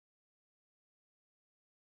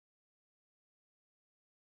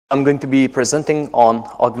I'm going to be presenting on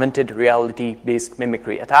augmented reality-based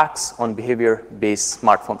mimicry attacks on behavior-based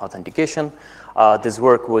smartphone authentication. This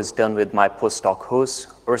work was done with my postdoc hosts,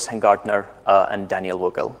 Urs Hengartner and Daniel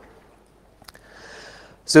Vogel.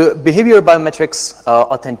 So behavior biometrics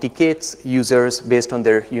authenticates users based on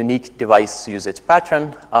their unique device usage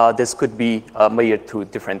pattern. This could be measured through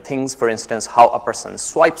different things. For instance, how a person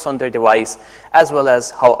swipes on their device, as well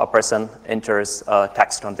as how a person enters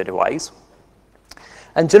text on the device.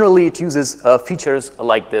 And generally, it uses features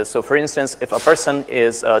like this. So for instance, if a person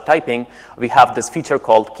is typing, we have this feature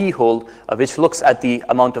called keyhole, which looks at the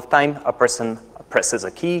amount of time a person presses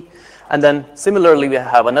a key. And then similarly, we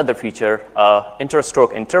have another feature,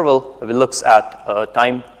 interstroke interval, which looks at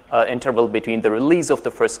time interval between the release of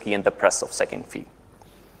the first key and the press of second key.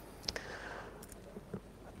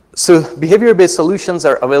 So behavior-based solutions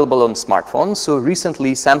are available on smartphones. So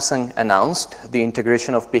recently, Samsung announced the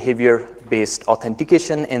integration of behavior-based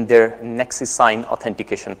authentication in their NexiSign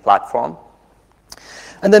authentication platform.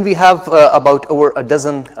 And then we have about over a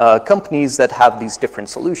dozen companies that have these different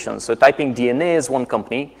solutions. So Typing DNA is one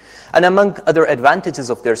company. And among other advantages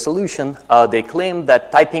of their solution, they claim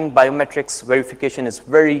that typing biometrics verification is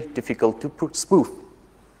very difficult to spoof.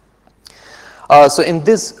 So in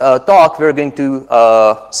this talk, we're going to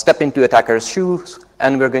step into attackers' shoes,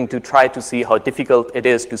 and we're going to try to see how difficult it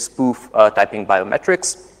is to spoof typing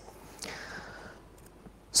biometrics.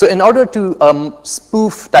 So in order to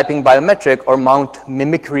spoof typing biometric or mount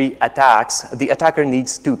mimicry attacks, the attacker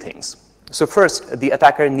needs two things. So first, the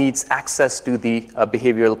attacker needs access to the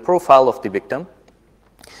behavioral profile of the victim.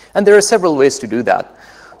 And there are several ways to do that.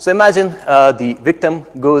 So imagine the victim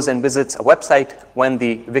goes and visits a website. When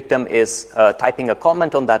the victim is typing a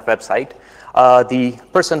comment on that website, the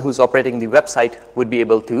person who's operating the website would be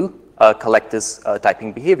able to collect this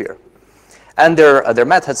typing behavior. And there are other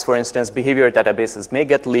methods. For instance, behavior databases may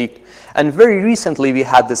get leaked. And very recently, we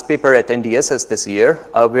had this paper at NDSS this year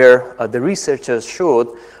where the researchers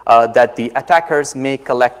showed that the attackers may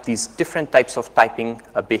collect these different types of typing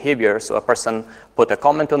behavior. So a person put a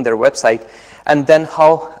comment on their website, and then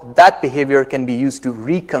how that behavior can be used to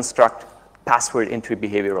reconstruct password entry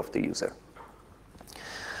behavior of the user.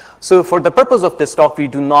 So for the purpose of this talk, we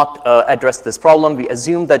do not address this problem. We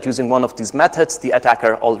assume that using one of these methods, the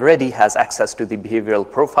attacker already has access to the behavioral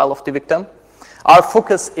profile of the victim. Our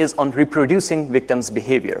focus is on reproducing victim's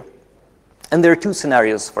behavior. And there are two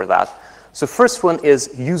scenarios for that. So first one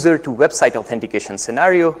is user to website authentication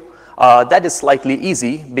scenario. That is slightly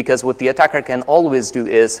easy because what the attacker can always do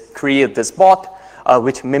is create this bot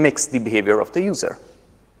which mimics the behavior of the user.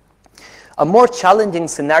 A more challenging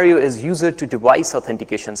scenario is user-to-device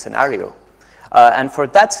authentication scenario. And for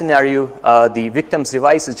that scenario, the victim's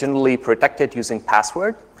device is generally protected using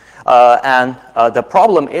password. And the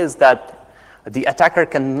problem is that the attacker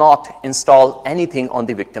cannot install anything on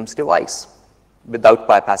the victim's device without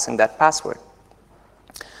bypassing that password.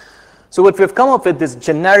 So what we've come up with is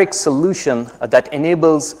generic solution that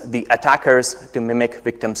enables the attackers to mimic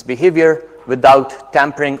victims' behavior without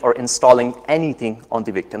tampering or installing anything on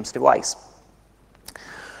the victim's device.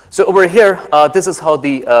 So over here, this is how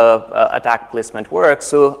the attack placement works.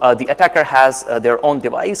 So the attacker has their own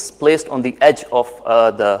device placed on the edge of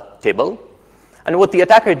the table. And what the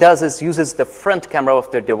attacker does is uses the front camera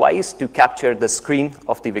of their device to capture the screen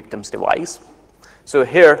of the victim's device. So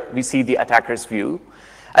here we see the attacker's view.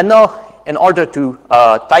 And now, in order to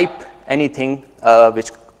type anything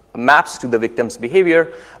which maps to the victim's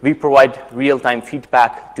behavior, we provide real-time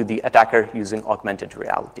feedback to the attacker using augmented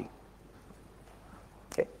reality.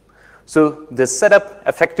 Okay. So this setup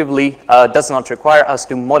effectively does not require us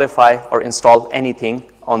to modify or install anything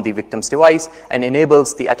on the victim's device and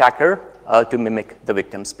enables the attacker to mimic the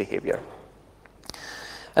victim's behavior.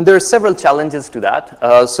 And there are several challenges to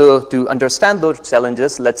that. So to understand those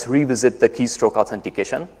challenges, let's revisit the keystroke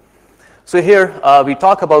authentication. So here we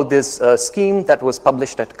talk about this scheme that was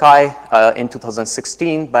published at CHI in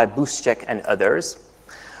 2016 by Booscheck and others.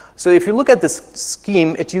 So if you look at this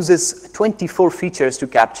scheme, it uses 24 features to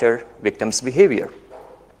capture victims' behavior.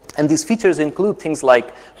 And these features include things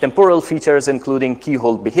like temporal features, including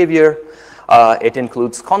keyhole behavior. It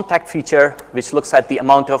includes contact feature, which looks at the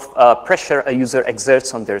amount of pressure a user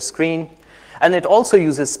exerts on their screen. And it also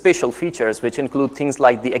uses spatial features, which include things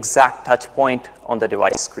like the exact touch point on the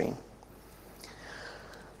device screen.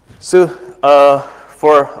 So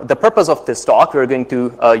for the purpose of this talk, we're going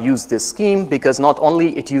to use this scheme because not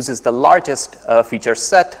only it uses the largest feature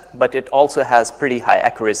set, but it also has pretty high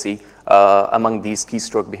accuracy among these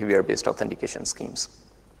keystroke behavior-based authentication schemes.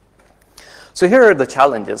 So here are the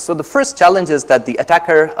challenges. So the first challenge is that the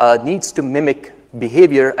attacker needs to mimic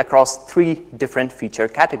behavior across 3 different feature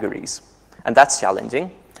categories. And that's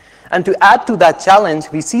challenging. And to add to that challenge,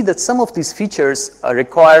 we see that some of these features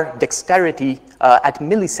require dexterity at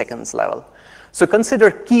milliseconds level. So consider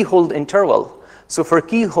keyhold interval. So for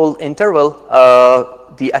keyhold interval,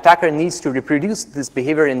 the attacker needs to reproduce this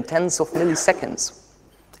behavior in tens of milliseconds.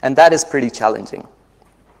 And that is pretty challenging.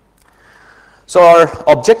 So our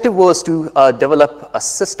objective was to develop a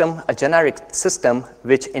system, a generic system,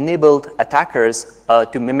 which enabled attackers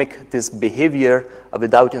to mimic this behavior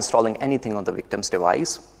without installing anything on the victim's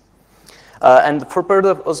device. And for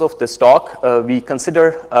purpose of this talk, we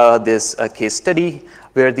consider this case study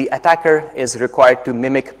where the attacker is required to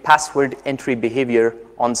mimic password entry behavior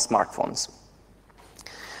on smartphones.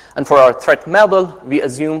 And for our threat model, we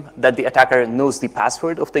assume that the attacker knows the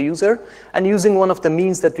password of the user, and using one of the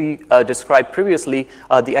means that we described previously,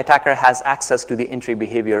 the attacker has access to the entry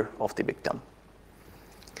behavior of the victim.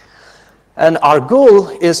 And our goal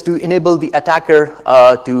is to enable the attacker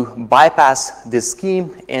to bypass this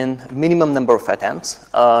scheme in minimum number of attempts.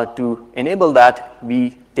 To enable that,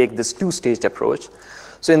 we take this 2-staged approach.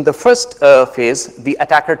 So in the first phase, the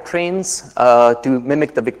attacker trains to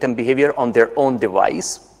mimic the victim behavior on their own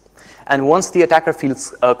device. And once the attacker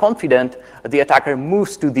feels confident, the attacker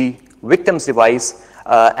moves to the victim's device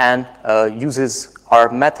and uses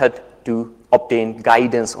our method to obtain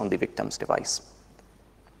guidance on the victim's device.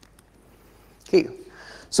 Okay,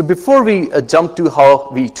 so before we jump to how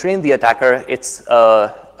we train the attacker, it's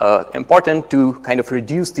important to kind of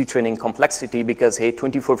reduce the training complexity because, hey,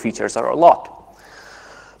 24 features are a lot.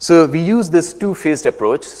 So we use this 2-phased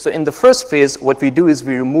approach. So in the first phase, what we do is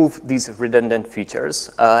we remove these redundant features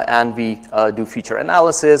and we do feature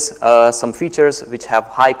analysis. Some features which have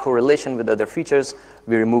high correlation with other features,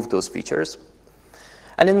 we remove those features.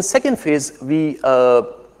 And in the second phase, we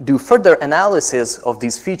do further analysis of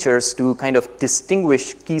these features to kind of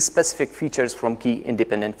distinguish key-specific features from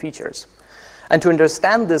key-independent features. And to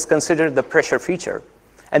understand this, consider the pressure feature.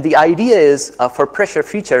 And the idea is, for pressure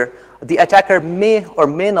feature, the attacker may or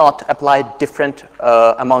may not apply different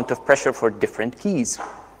amount of pressure for different keys.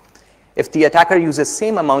 If the attacker uses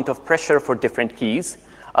same amount of pressure for different keys,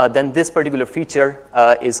 then this particular feature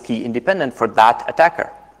is key-independent for that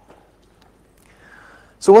attacker.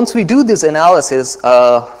 So once we do this analysis,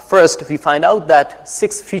 first we find out that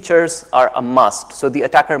 6 features are a must. So the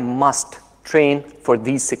attacker must train for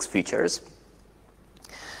these 6 features.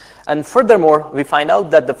 And furthermore, we find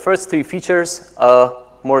out that the first 3 features,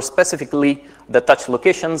 more specifically the touch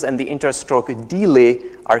locations and the interstroke delay,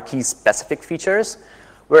 are key-specific features,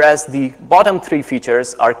 whereas the bottom 3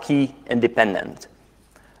 features are key-independent,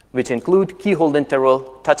 which include keyhold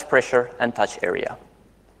interval, touch pressure, and touch area.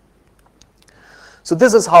 So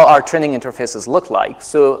this is how our training interfaces look like.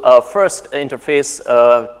 So first interface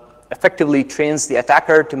effectively trains the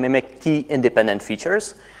attacker to mimic key-independent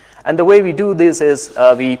features. And the way we do this is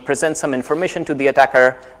we present some information to the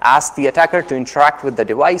attacker, ask the attacker to interact with the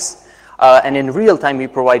device, and in real time we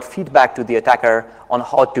provide feedback to the attacker on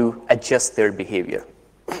how to adjust their behavior.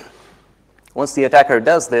 Once the attacker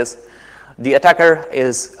does this, the attacker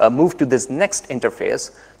is moved to this next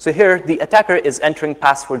interface. So here the attacker is entering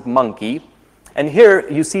password monkey, and here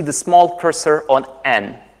you see the small cursor on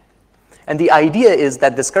N. And the idea is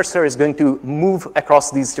that this cursor is going to move across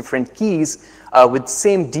these different keys with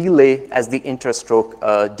same delay as the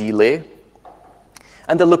interstroke delay.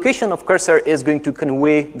 And the location of cursor is going to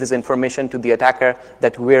convey this information to the attacker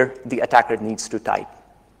that where the attacker needs to type.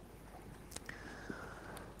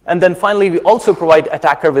 And then finally, we also provide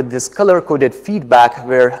attacker with this color-coded feedback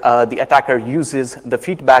where the attacker uses the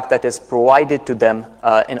feedback that is provided to them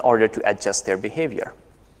in order to adjust their behavior.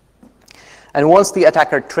 And once the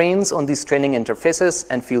attacker trains on these training interfaces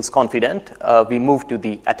and feels confident, we move to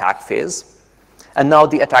the attack phase. And now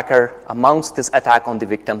the attacker mounts this attack on the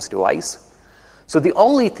victim's device. So the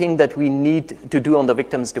only thing that we need to do on the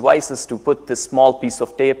victim's device is to put this small piece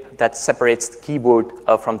of tape that separates the keyboard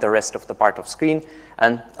from the rest of the part of screen.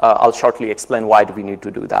 And I'll shortly explain why do we need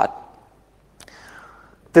to do that.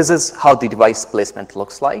 This is how the device placement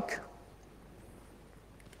looks like.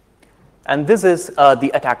 And this is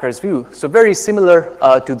the attacker's view. So very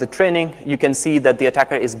similar to the training, you can see that the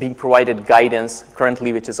attacker is being provided guidance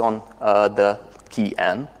currently, which is on the key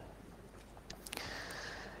N.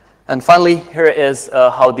 And finally, here is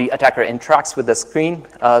how the attacker interacts with the screen.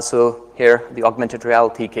 So here, the augmented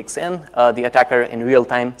reality kicks in. The attacker in real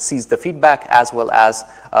time sees the feedback as well as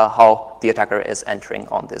how the attacker is entering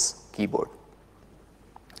on this keyboard.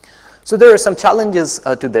 So there are some challenges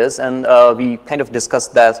to this, and we kind of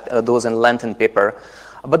discussed that, those in length in paper.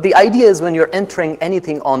 But the idea is when you're entering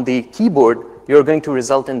anything on the keyboard, you're going to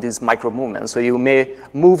result in these micro movements. So you may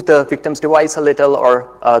move the victim's device a little,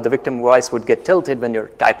 or the victim device would get tilted when you're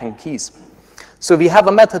typing keys. So we have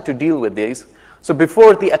a method to deal with these. So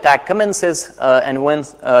before the attack commences, and when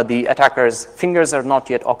the attacker's fingers are not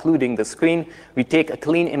yet occluding the screen, we take a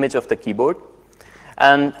clean image of the keyboard.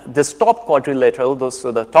 And this top quadrilateral,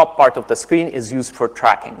 so the top part of the screen, is used for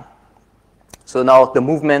tracking. So now the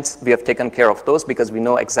movements, we have taken care of those because we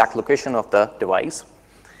know exact location of the device.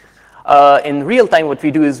 In real time, what we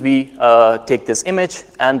do is we take this image,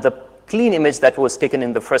 and the clean image that was taken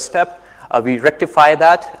in the first step, we rectify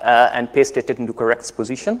that and paste it into correct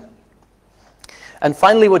position. And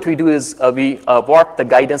finally, what we do is we warp the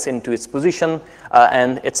guidance into its position,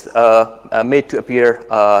 and it's made to appear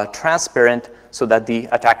transparent so that the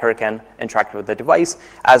attacker can interact with the device,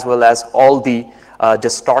 as well as all the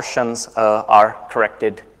distortions are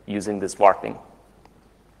corrected using this warping.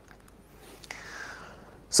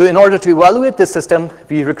 So in order to evaluate this system,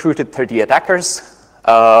 we recruited 30 attackers.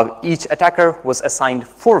 Each attacker was assigned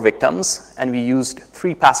 4 victims, and we used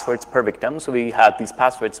 3 passwords per victim. So we had these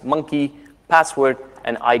passwords: monkey, password,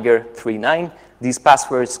 and Eiger39. These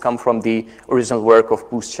passwords come from the original work of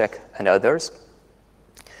Boostcheck and others.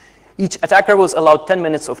 Each attacker was allowed 10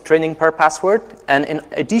 minutes of training per password, and in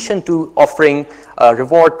addition to offering a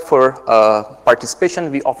reward for participation,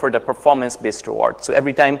 we offered a performance-based reward. So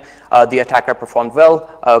every time the attacker performed well,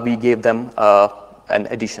 we gave them an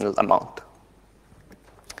additional amount.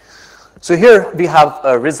 So here we have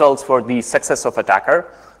results for the success of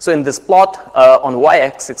attacker. So in this plot, on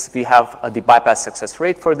y-axis, we have the bypass success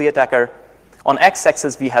rate for the attacker. On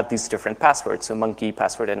x-axis, we have these different passwords, so monkey,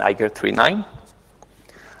 password, and Eiger39.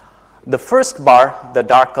 The first bar, the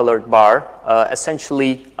dark colored bar,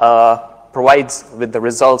 essentially provides with the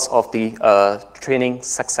results of the training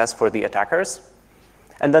success for the attackers.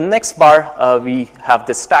 And the next bar, we have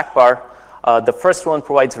the stack bar. The first one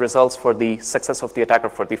provides results for the success of the attacker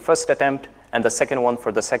for the first attempt, and the second one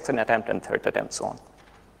for the second attempt and third attempt, so on.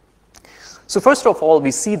 So first of all, we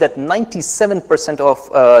see that 97%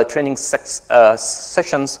 of training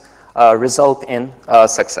sessions result in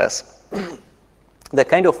success. That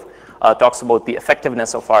kind of talks about the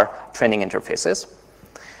effectiveness of our training interfaces.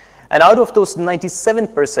 And out of those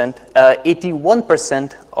 97%,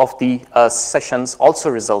 81% of the sessions also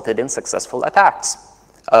resulted in successful attacks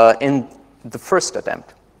in the first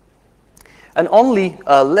attempt. And only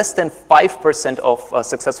less than 5% of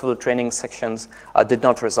successful training sections did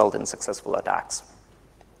not result in successful attacks.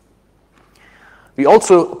 We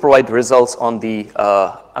also provide results on the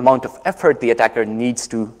amount of effort the attacker needs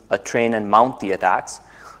to train and mount the attacks.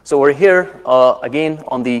 So over here, again,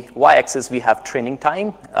 on the y-axis, we have training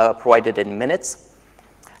time provided in minutes.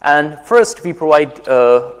 And first, we provide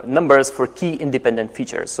numbers for key independent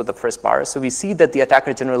features, so the first bar. So we see that the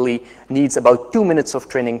attacker generally needs about 2 minutes of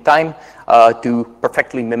training time to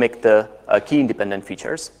perfectly mimic the key independent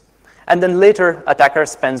features. And then later, attacker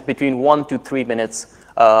spends between 1 to 3 minutes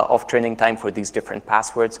of training time for these different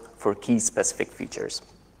passwords for key-specific features.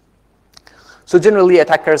 So generally,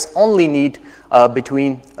 attackers only need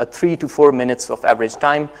between 3 to 4 minutes of average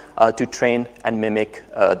time to train and mimic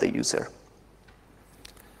the user.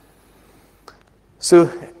 So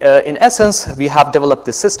in essence, we have developed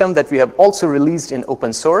this system that we have also released in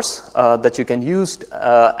open source that you can use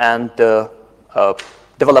and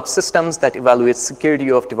develop systems that evaluate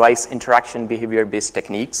security of device interaction behavior-based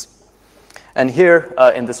techniques. And here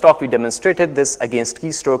in this talk, we demonstrated this against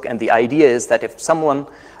Keystroke, and the idea is that if someone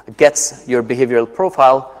gets your behavioral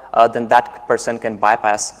profile, then that person can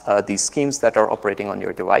bypass these schemes that are operating on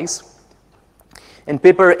your device. In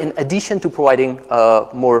paper, in addition to providing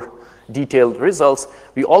more detailed results,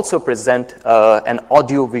 we also present an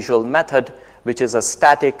audiovisual method, which is a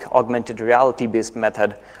static augmented reality-based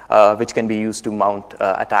method, which can be used to mount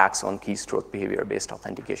attacks on keystroke behavior-based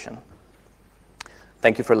authentication.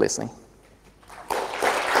 Thank you for listening.